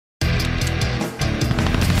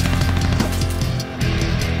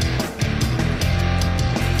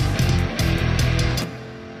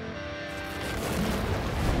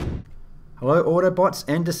Hello Autobots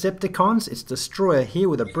and Decepticons, it's Destroyer here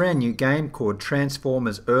with a brand new game called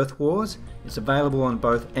Transformers Earth Wars. It's available on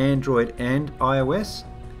both Android and iOS.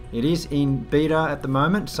 It is in beta at the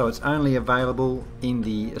moment, so it's only available in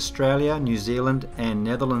the Australia, New Zealand and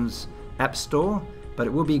Netherlands App Store, but it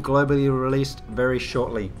will be globally released very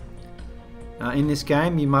shortly. In this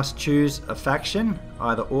game you must choose a faction,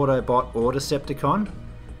 either Autobot or Decepticon.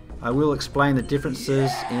 I will explain the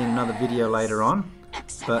differences in another video later on.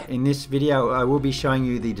 But in this video I will be showing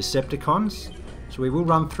you the Decepticons. So we will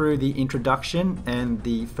run through the introduction and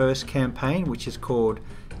the first campaign, which is called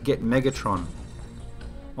Get Megatron.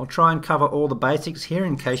 I'll try and cover all the basics here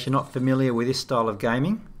in case you're not familiar with this style of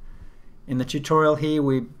gaming. In the tutorial here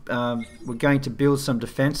we're going to build some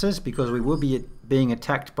defenses because we will be being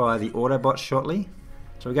attacked by the Autobots shortly.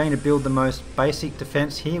 So we're going to build the most basic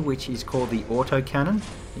defense here, which is called the autocannon.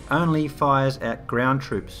 It only fires at ground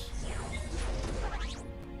troops.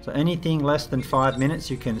 So anything less than 5 minutes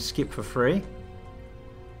you can skip for free.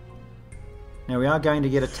 Now we are going to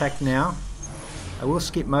get attacked now. I will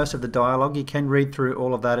skip most of the dialogue. You can read through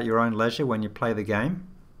all of that at your own leisure when you play the game.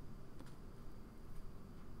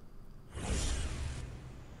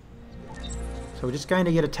 So we're just going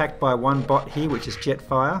to get attacked by one bot here, which is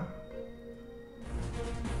Jetfire.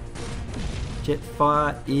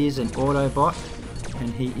 Jetfire is an Autobot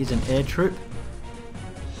and he is an air troop.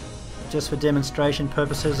 Just for demonstration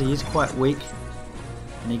purposes, he is quite weak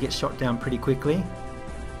and he gets shot down pretty quickly.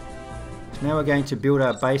 So now we're going to build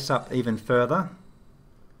our base up even further.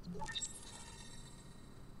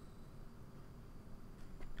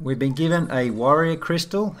 We've been given a warrior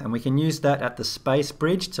crystal and we can use that at the space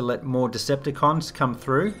bridge to let more Decepticons come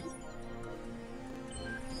through.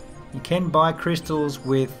 You can buy crystals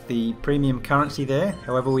with the premium currency there,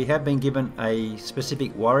 however we have been given a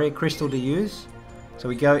specific warrior crystal to use. So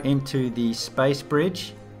we go into the space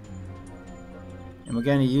bridge and we're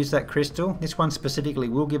going to use that crystal. This one specifically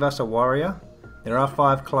will give us a warrior. There are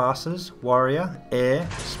 5 classes: warrior, air,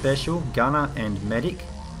 special, gunner and medic.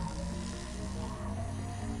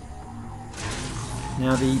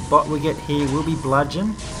 Now the bot we get here will be bludgeon,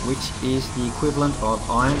 which is the equivalent of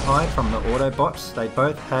Ironhide from the Autobots. They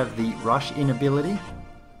both have the rush in ability.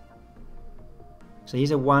 So he's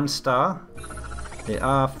a 1 star. There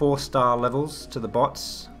are 4-star levels to the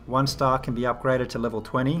bots. 1 star can be upgraded to level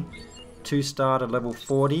 20, 2 star to level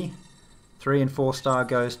 40, 3 and 4 star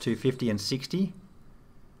goes to 50 and 60.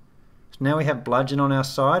 So now we have bludgeon on our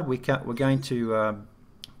side. We're going to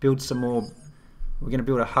build some more. We're going to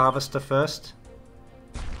build a harvester first.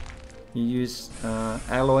 You use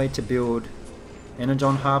alloy to build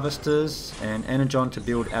energon harvesters and energon to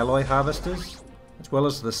build alloy harvesters, as well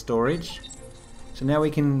as the storage. So now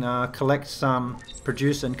we can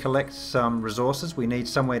produce and collect some resources. We need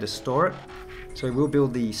somewhere to store it, so we will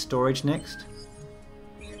build the storage next.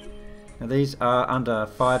 Now these are under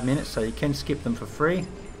 5 minutes, so you can skip them for free.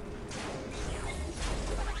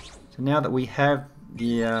 So now that we have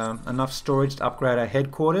the enough storage to upgrade our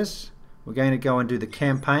headquarters, we're going to go and do the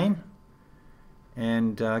campaign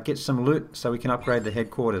and get some loot so we can upgrade the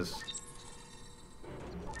headquarters.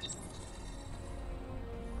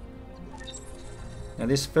 Now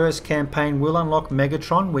this first campaign will unlock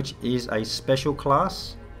Megatron, which is a special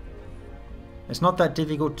class. It's not that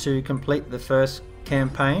difficult to complete the first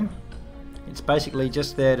campaign. It's basically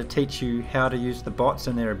just there to teach you how to use the bots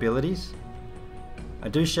and their abilities. I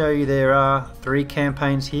do show you there are 3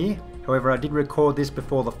 campaigns here. However, I did record this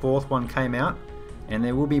before the 4th one came out, and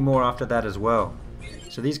there will be more after that as well.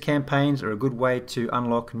 So these campaigns are a good way to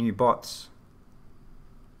unlock new bots.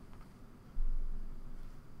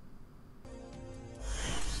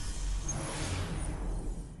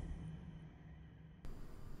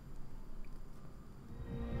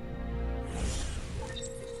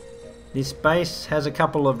 This base has a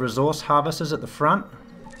couple of resource harvesters at the front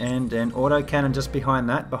and an autocannon just behind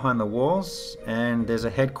that, behind the walls, and there's a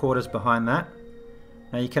headquarters behind that.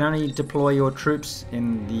 Now you can only deploy your troops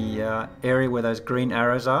in the area where those green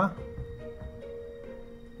arrows are.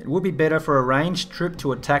 It would be better for a ranged troop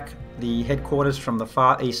to attack the headquarters from the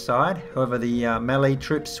far east side, however the melee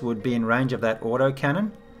troops would be in range of that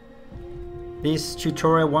autocannon. This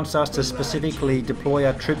tutorial wants us to specifically deploy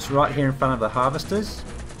our troops right here in front of the harvesters,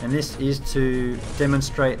 and this is to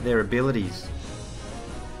demonstrate their abilities.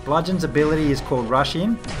 Bludgeon's ability is called Rush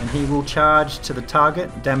In, and he will charge to the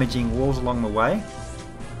target, damaging walls along the way.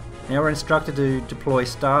 Now we're instructed to deploy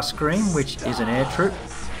Starscream, which is an air troop.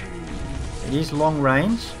 It is long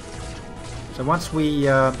range, so once we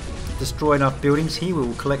destroy enough buildings here we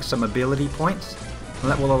will collect some ability points, and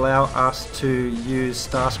that will allow us to use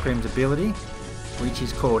Starscream's ability, which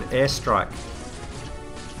is called Airstrike.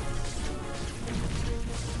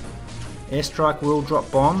 Airstrike will drop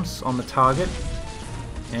bombs on the target,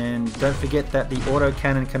 and don't forget that the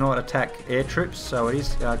autocannon cannot attack air troops, so it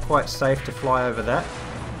is quite safe to fly over that.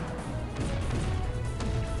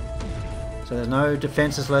 So there's no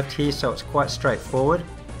defences left here, so it's quite straightforward.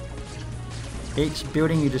 Each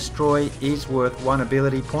building you destroy is worth 1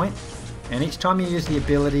 ability point, and each time you use the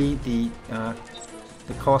ability,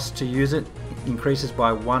 the cost to use it increases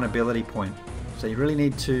by 1 ability point. So you really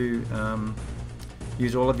need to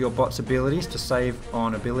use all of your bot's abilities to save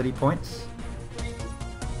on ability points.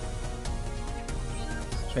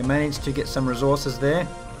 So we managed to get some resources there.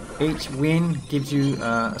 Each win gives you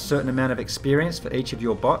a certain amount of experience for each of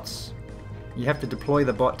your bots. You have to deploy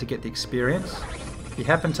the bot to get the experience. If you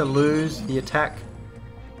happen to lose the attack,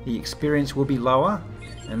 the experience will be lower,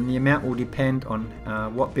 and the amount will depend on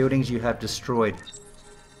what buildings you have destroyed.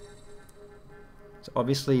 So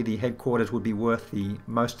obviously the headquarters would be worth the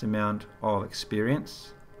most amount of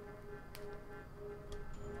experience.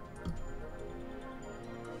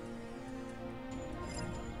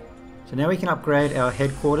 So now we can upgrade our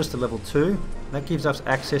headquarters to level 2. That gives us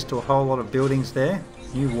access to a whole lot of buildings there,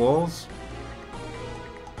 new walls.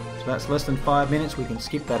 So that's less than 5 minutes, we can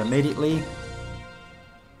skip that immediately.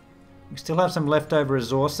 We still have some leftover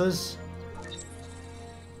resources.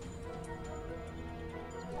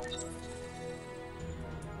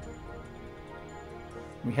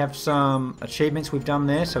 We have some achievements we've done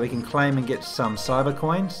there, so we can claim and get some cyber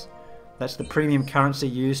coins. That's the premium currency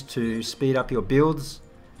used to speed up your builds.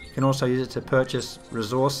 You can also use it to purchase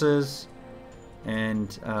resources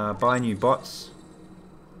and buy new bots.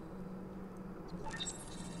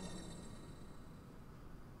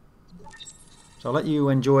 So I'll let you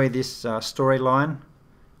enjoy this storyline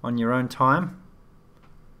on your own time.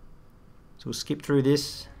 So we'll skip through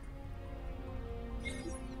this.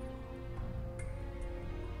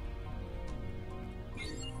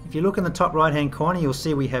 If you look in the top right hand corner, you'll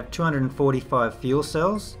see we have 245 fuel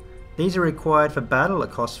cells. These are required for battle.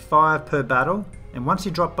 It costs 5 per battle, and once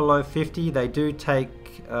you drop below 50 they do take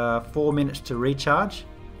 4 minutes to recharge.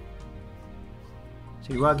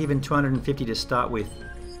 So you are given 250 to start with.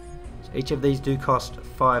 So each of these do cost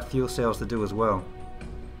 5 fuel cells to do as well.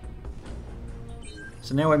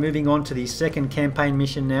 So now we're moving on to the second campaign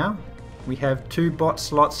mission now. We have 2 bot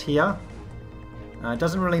slots here. It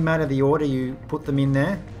doesn't really matter the order you put them in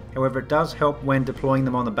there. However, it does help when deploying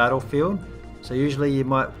them on the battlefield. So usually you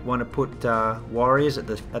might want to put warriors at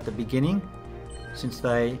the beginning, since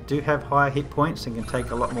they do have higher hit points and can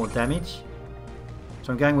take a lot more damage.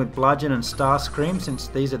 So I'm going with Bludgeon and Starscream, since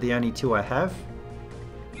these are the only 2 I have.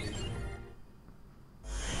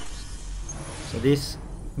 So this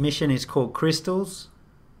mission is called Crystals.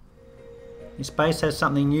 Your space has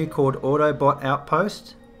something new called Autobot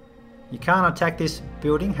Outpost. You can't attack this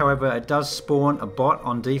building, however it does spawn a bot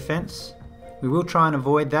on defense. We will try and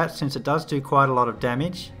avoid that since it does do quite a lot of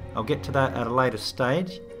damage. I'll get to that at a later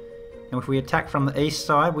stage. And if we attack from the east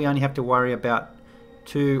side, we only have to worry about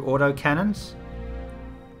 2 autocannons.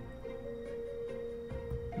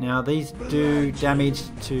 Now these do damage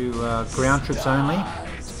to ground troops only.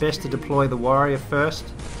 It's best to deploy the warrior first,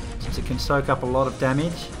 since it can soak up a lot of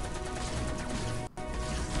damage.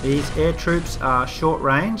 These air troops are short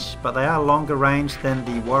range, but they are longer range than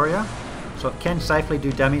the warrior, so it can safely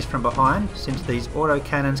do damage from behind, since these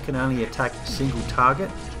autocannons can only attack a single target,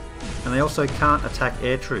 and they also can't attack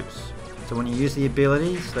air troops. So when you use the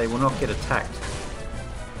abilities, they will not get attacked.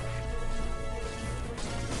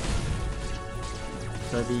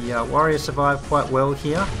 So the warriors survive quite well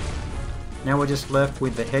here. Now we're just left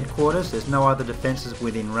with the headquarters. There's no other defences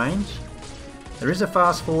within range. There is a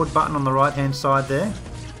fast forward button on the right hand side there.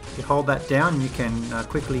 If you hold that down, you can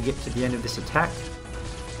quickly get to the end of this attack.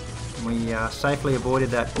 And we safely avoided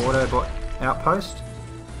that Autobot outpost.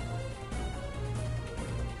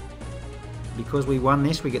 Because we won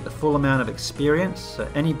this, we get the full amount of experience. So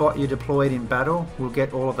any bot you deployed in battle will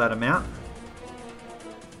get all of that amount.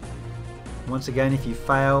 Once again, if you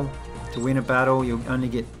fail to win a battle, you'll only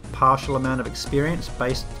get partial amount of experience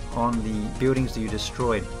based on the buildings that you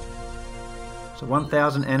destroyed. So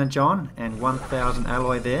 1000 Energon and 1000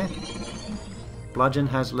 Alloy there. Bludgeon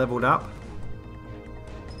has leveled up,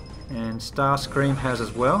 and Starscream has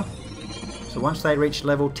as well. So once they reach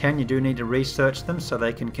level 10, you do need to research them so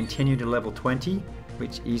they can continue to level 20,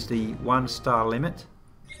 which is the 1-star limit.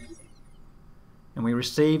 And we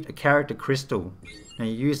received a character crystal. Now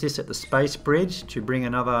you use this at the space bridge to bring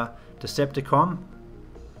another Decepticon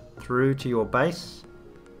through to your base.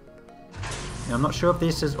 Now I'm not sure if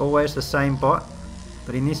this is always the same bot,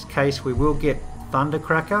 but in this case we will get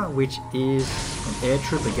Thundercracker, which is an air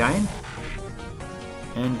troop again.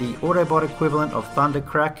 and the Autobot equivalent of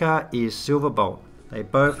Thundercracker is Silverbolt. They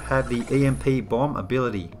both have the EMP bomb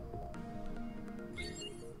ability.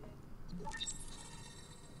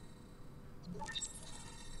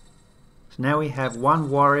 So now we have 1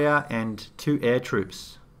 warrior and 2 air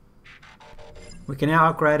troops. We can now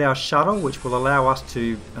upgrade our shuttle, which will allow us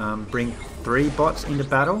to bring 3 bots into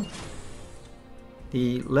battle.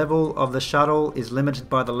 The level of the shuttle is limited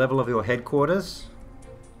by the level of your headquarters.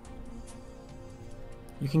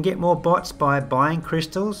 You can get more bots by buying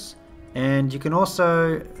crystals, and you can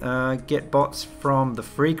also get bots from the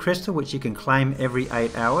free crystal, which you can claim every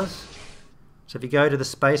 8 hours. So if you go to the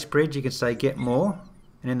space bridge, you can say get more,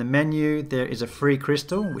 and in the menu there is a free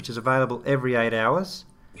crystal which is available every 8 hours.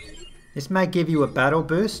 This may give you a battle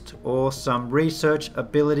boost or some research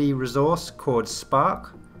ability resource called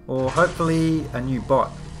Spark, or hopefully a new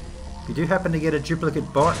bot. If you do happen to get a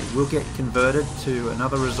duplicate bot, it will get converted to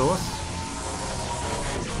another resource.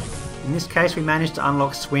 In this case we managed to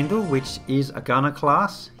unlock Swindle, which is a gunner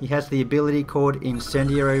class. He has the ability called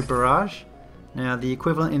Incendiary Barrage. Now the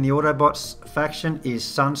equivalent in the Autobots faction is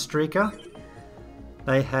Sunstreaker.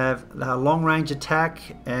 They have a long range attack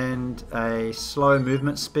and a slow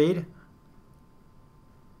movement speed.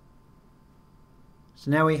 So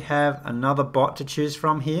now we have another bot to choose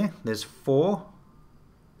from here. There's 4.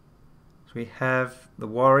 So we have the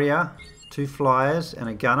warrior, 2 flyers and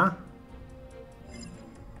a gunner.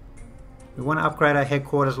 We want to upgrade our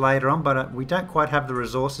headquarters later on, but we don't quite have the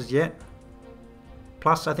resources yet.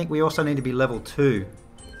 Plus I think we also need to be level 2.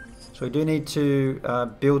 So we do need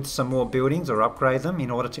to build some more buildings or upgrade them in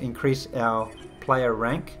order to increase our player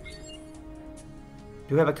rank. We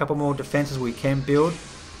do have a couple more defenses we can build.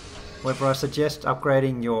 However, I suggest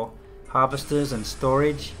upgrading your harvesters and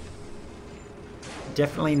storage. You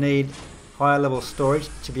definitely need higher level storage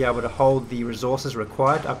to be able to hold the resources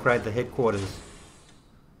required to upgrade the headquarters.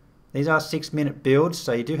 These are 6-minute builds,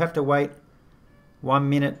 so you do have to wait 1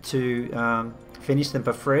 minute to finish them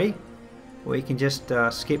for free, or you can just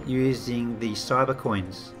skip using the cyber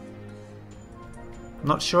coins. I'm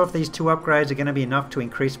not sure if these 2 upgrades are going to be enough to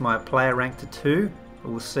increase my player rank to 2, but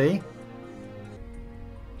we'll see.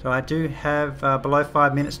 So I do have below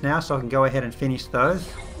 5 minutes now, so I can go ahead and finish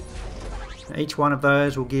those. Each one of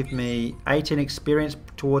those will give me 18 experience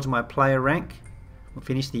towards my player rank. We'll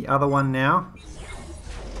finish the other one now.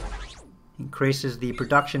 Increases the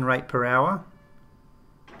production rate per hour.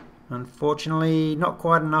 Unfortunately not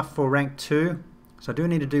quite enough for rank 2, so I do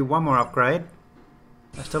need to do one more upgrade.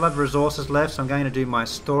 I still have resources left, so I'm going to do my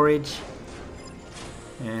storage,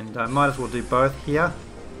 and I might as well do both here.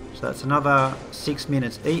 So that's another 6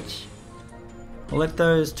 minutes each. I'll let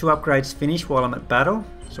those 2 upgrades finish while I'm at battle.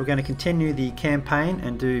 So we're going to continue the campaign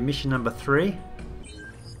and do mission number 3.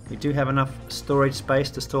 We do have enough storage space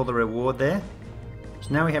to store the reward there.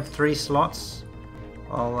 So now we have 3 slots.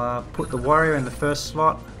 I'll put the warrior in the first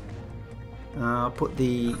slot. I'll put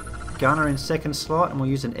the gunner in second slot, and we'll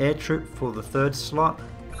use an air troop for the third slot.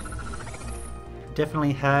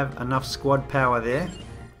 Definitely have enough squad power there,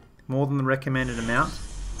 more than the recommended amount.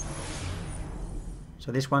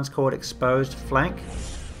 So this one's called Exposed Flank.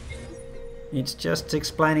 It's just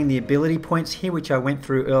explaining the ability points here, which I went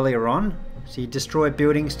through earlier on. So you destroy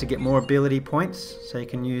buildings to get more ability points, so you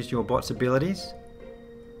can use your bot's abilities.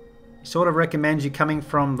 It sort of recommends you coming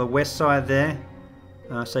from the west side there,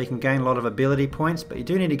 so you can gain a lot of ability points, but you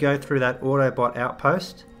do need to go through that Autobot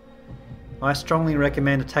outpost. I strongly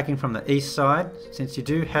recommend attacking from the east side, since you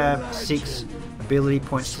do have 6 ability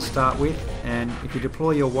points to start with, and if you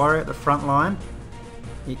deploy your warrior at the front line,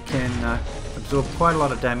 it can absorb quite a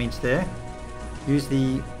lot of damage there. Use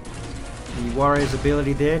the warrior's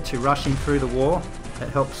ability there to rush in through the wall. That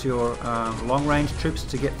helps your long range troops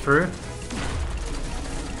to get through,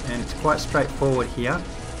 and it's quite straightforward here.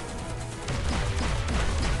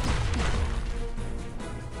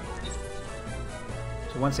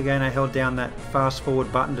 So once again I held down that fast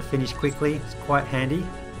forward button to finish quickly. It's quite handy.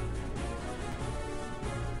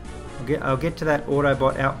 I'll get to that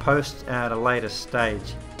Autobot outpost at a later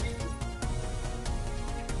stage.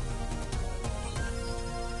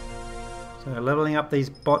 So leveling up these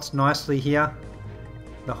bots nicely here.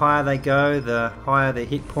 The higher they go, the higher their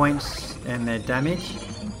hit points and their damage.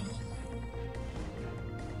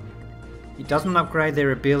 It doesn't upgrade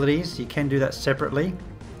their abilities, you can do that separately.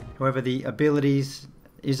 However, the abilities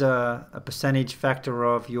is a percentage factor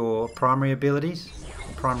of your primary abilities,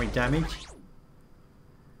 primary damage.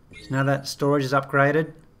 So now that storage is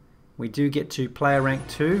upgraded, we do get to player rank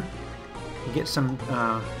 2. You get some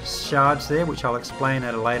shards there, which I'll explain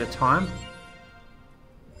at a later time.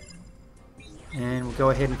 And we'll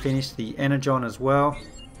go ahead and finish the Energon as well.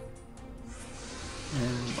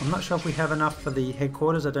 And I'm not sure if we have enough for the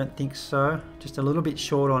headquarters, I don't think so. Just a little bit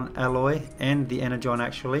short on alloy and the energon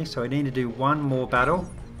actually, so we need to do one more battle.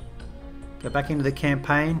 Go back into the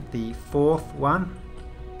campaign, the 4th one.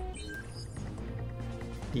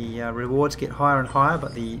 The rewards get higher and higher,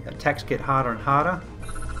 but the attacks get harder and harder.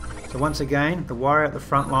 So once again, the warrior at the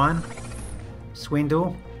front line,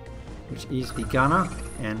 Swindle, which is the gunner,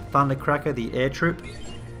 and Thundercracker, the air troop.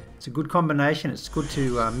 It's a good combination. It's good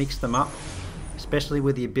to mix them up, especially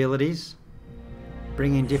with the abilities.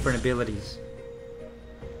 Bring in different abilities.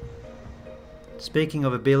 Speaking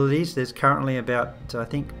of abilities, there's currently about, I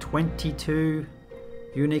think, 22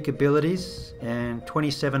 unique abilities and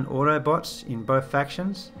 27 Autobots in both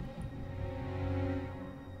factions.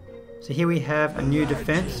 So here we have a new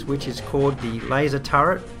defense which is called the laser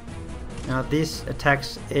turret. Now this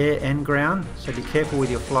attacks air and ground, so be careful with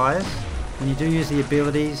your flyers. When you do use the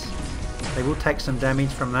abilities, they will take some damage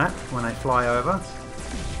from that when they fly over.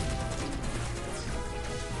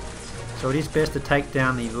 So it is best to take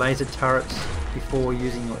down the laser turrets before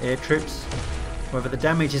using your air troops. However, the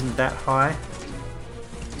damage isn't that high,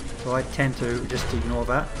 so I tend to just ignore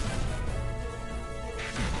that.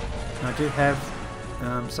 And I do have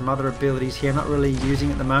some other abilities here I'm not really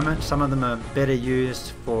using at the moment. Some of them are better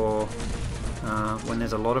used for when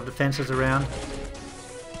there's a lot of defenses around.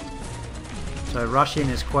 So rush in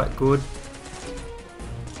is quite good.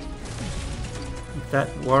 If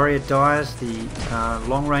that warrior dies, the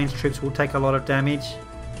long range troops will take a lot of damage.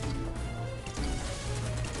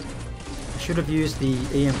 I should have used the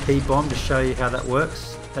EMP bomb to show you how that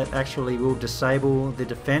works. That actually will disable the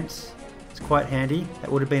defense. It's quite handy.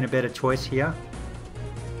 That would have been a better choice here.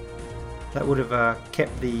 That would have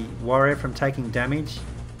kept the warrior from taking damage.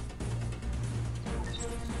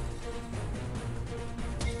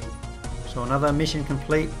 So another mission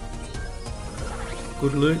complete.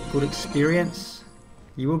 Good loot, good experience.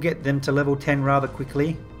 You will get them to level 10 rather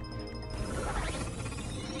quickly.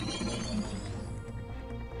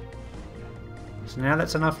 So now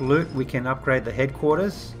that's enough loot, we can upgrade the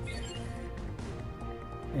headquarters.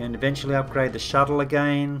 And eventually upgrade the shuttle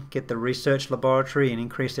again, get the research laboratory and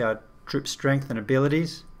increase our troop strength and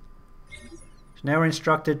abilities. So now we're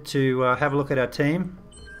instructed to have a look at our team.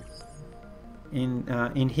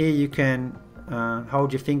 In here you can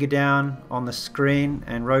hold your finger down on the screen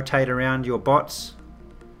and rotate around your bots,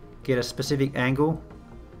 get a specific angle.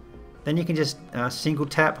 Then you can just single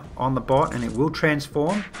tap on the bot and it will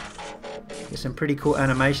transform. Get some pretty cool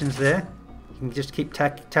animations there. You can just keep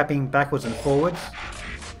tapping backwards and forwards.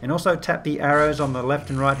 And also tap the arrows on the left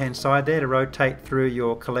and right hand side there to rotate through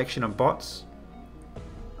your collection of bots.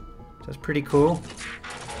 So it's pretty cool.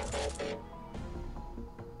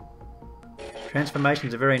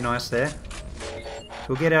 Transformations are very nice there. So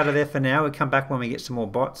we'll get out of there for now. We'll come back when we get some more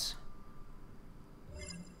bots.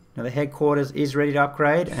 Now the headquarters is ready to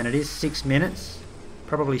upgrade and it is 6 minutes.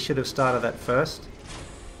 Probably should have started that first.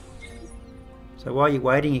 So while you're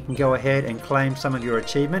waiting, you can go ahead and claim some of your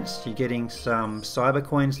achievements. You're getting some cyber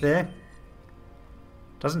coins there.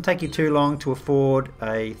 Doesn't take you too long to afford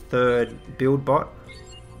a third build bot.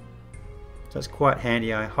 So it's quite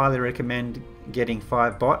handy. I highly recommend getting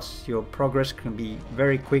 5 bots. Your progress can be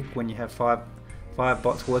very quick when you have five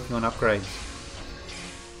bots working on upgrades.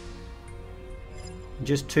 In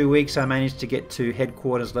just 2 weeks I managed to get to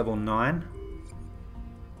headquarters level 9.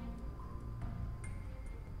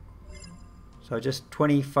 So just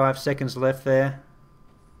 25 seconds left there.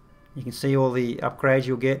 You can see all the upgrades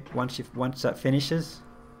you'll get once that finishes.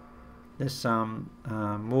 There's some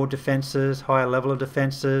more defenses, higher level of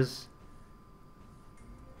defenses.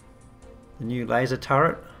 The new laser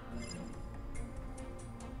turret.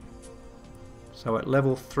 So at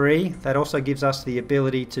level 3, that also gives us the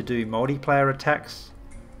ability to do multiplayer attacks.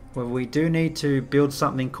 Well, we do need to build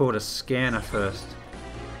something called a scanner first.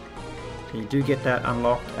 So you do get that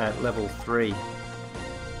unlocked at level 3.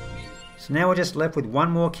 So now we're just left with one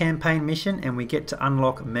more campaign mission and we get to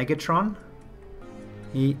unlock Megatron.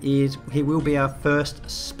 He will be our first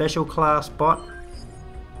special class bot.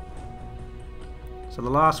 So the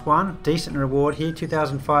last one, decent reward here,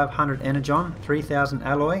 2,500 energon, 3,000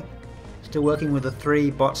 alloy. Still working with the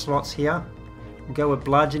 3 bot slots here. We'll go with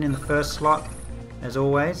Bludgeon in the first slot, as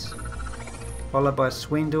always. Followed by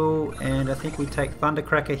Swindle, and I think we take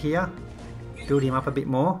Thundercracker here. Build him up a bit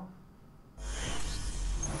more.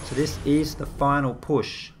 So this is the final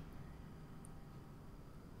push.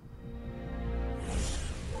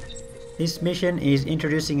 This mission is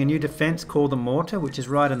introducing a new defense called the Mortar, which is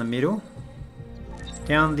right in the middle.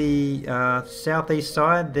 Down the southeast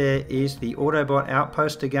side there is the Autobot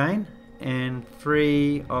outpost again, and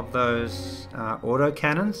 3 of those auto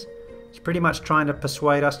cannons. It's pretty much trying to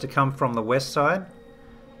persuade us to come from the west side.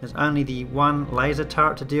 There's only the one laser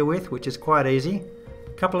turret to deal with, which is quite easy.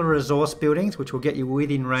 A couple of resource buildings, which will get you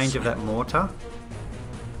within range of that mortar.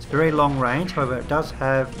 It's very long range, however it does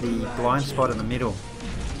have the blind spot in the middle.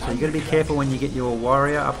 So you've got to be careful when you get your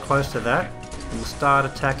warrior up close to that. It will start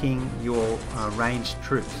attacking your ranged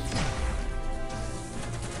troops.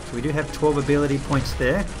 So we do have 12 ability points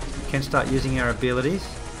there. We can start using our abilities.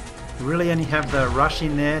 We really only have the rush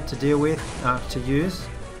in there to deal with, to use,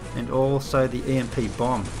 and also the EMP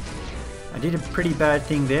bomb. I did a pretty bad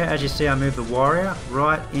thing there. As you see, I moved the warrior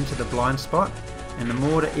right into the blind spot, and the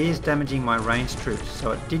mortar is damaging my ranged troops.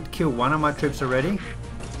 So it did kill one of my troops already.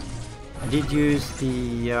 I did use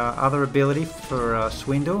the other ability for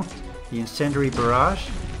Swindle, the incendiary barrage.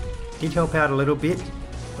 Did help out a little bit,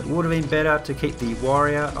 but it would have been better to keep the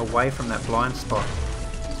warrior away from that blind spot.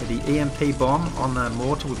 So the EMP bomb on the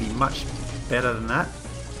mortar would be much better than that.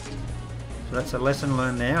 So that's a lesson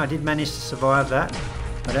learned there. I did manage to survive that,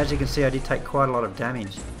 but as you can see I did take quite a lot of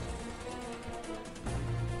damage.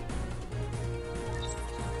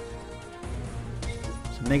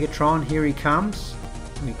 So Megatron, here he comes.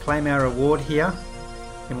 We claim our reward here,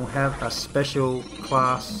 and we'll have a special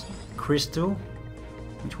class crystal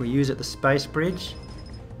which we use at the space bridge.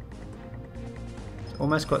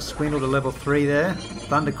 Almost got Swindle to level 3 there.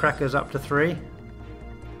 Thundercracker's up to 3.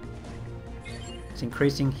 It's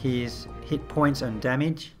increasing his hit points and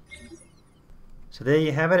damage. So there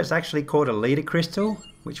you have it. It's actually called a leader crystal,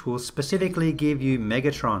 which will specifically give you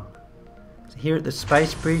Megatron. So here at the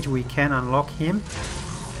space bridge we can unlock him.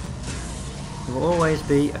 He will always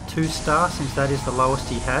be a 2-star since that is the lowest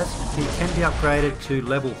he has. He can be upgraded to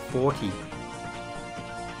level 40.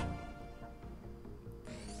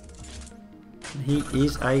 He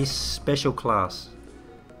is a special class.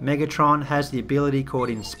 Megatron has the ability called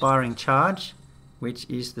Inspiring Charge, which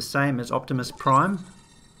is the same as Optimus Prime.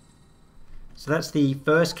 So that's the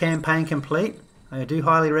first campaign complete. I do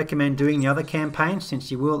highly recommend doing the other campaigns since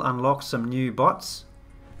you will unlock some new bots.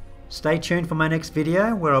 Stay tuned for my next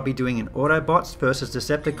video where I'll be doing an Autobots versus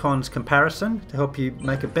Decepticons comparison to help you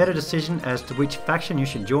make a better decision as to which faction you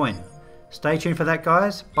should join. Stay tuned for that,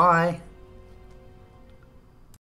 guys. Bye!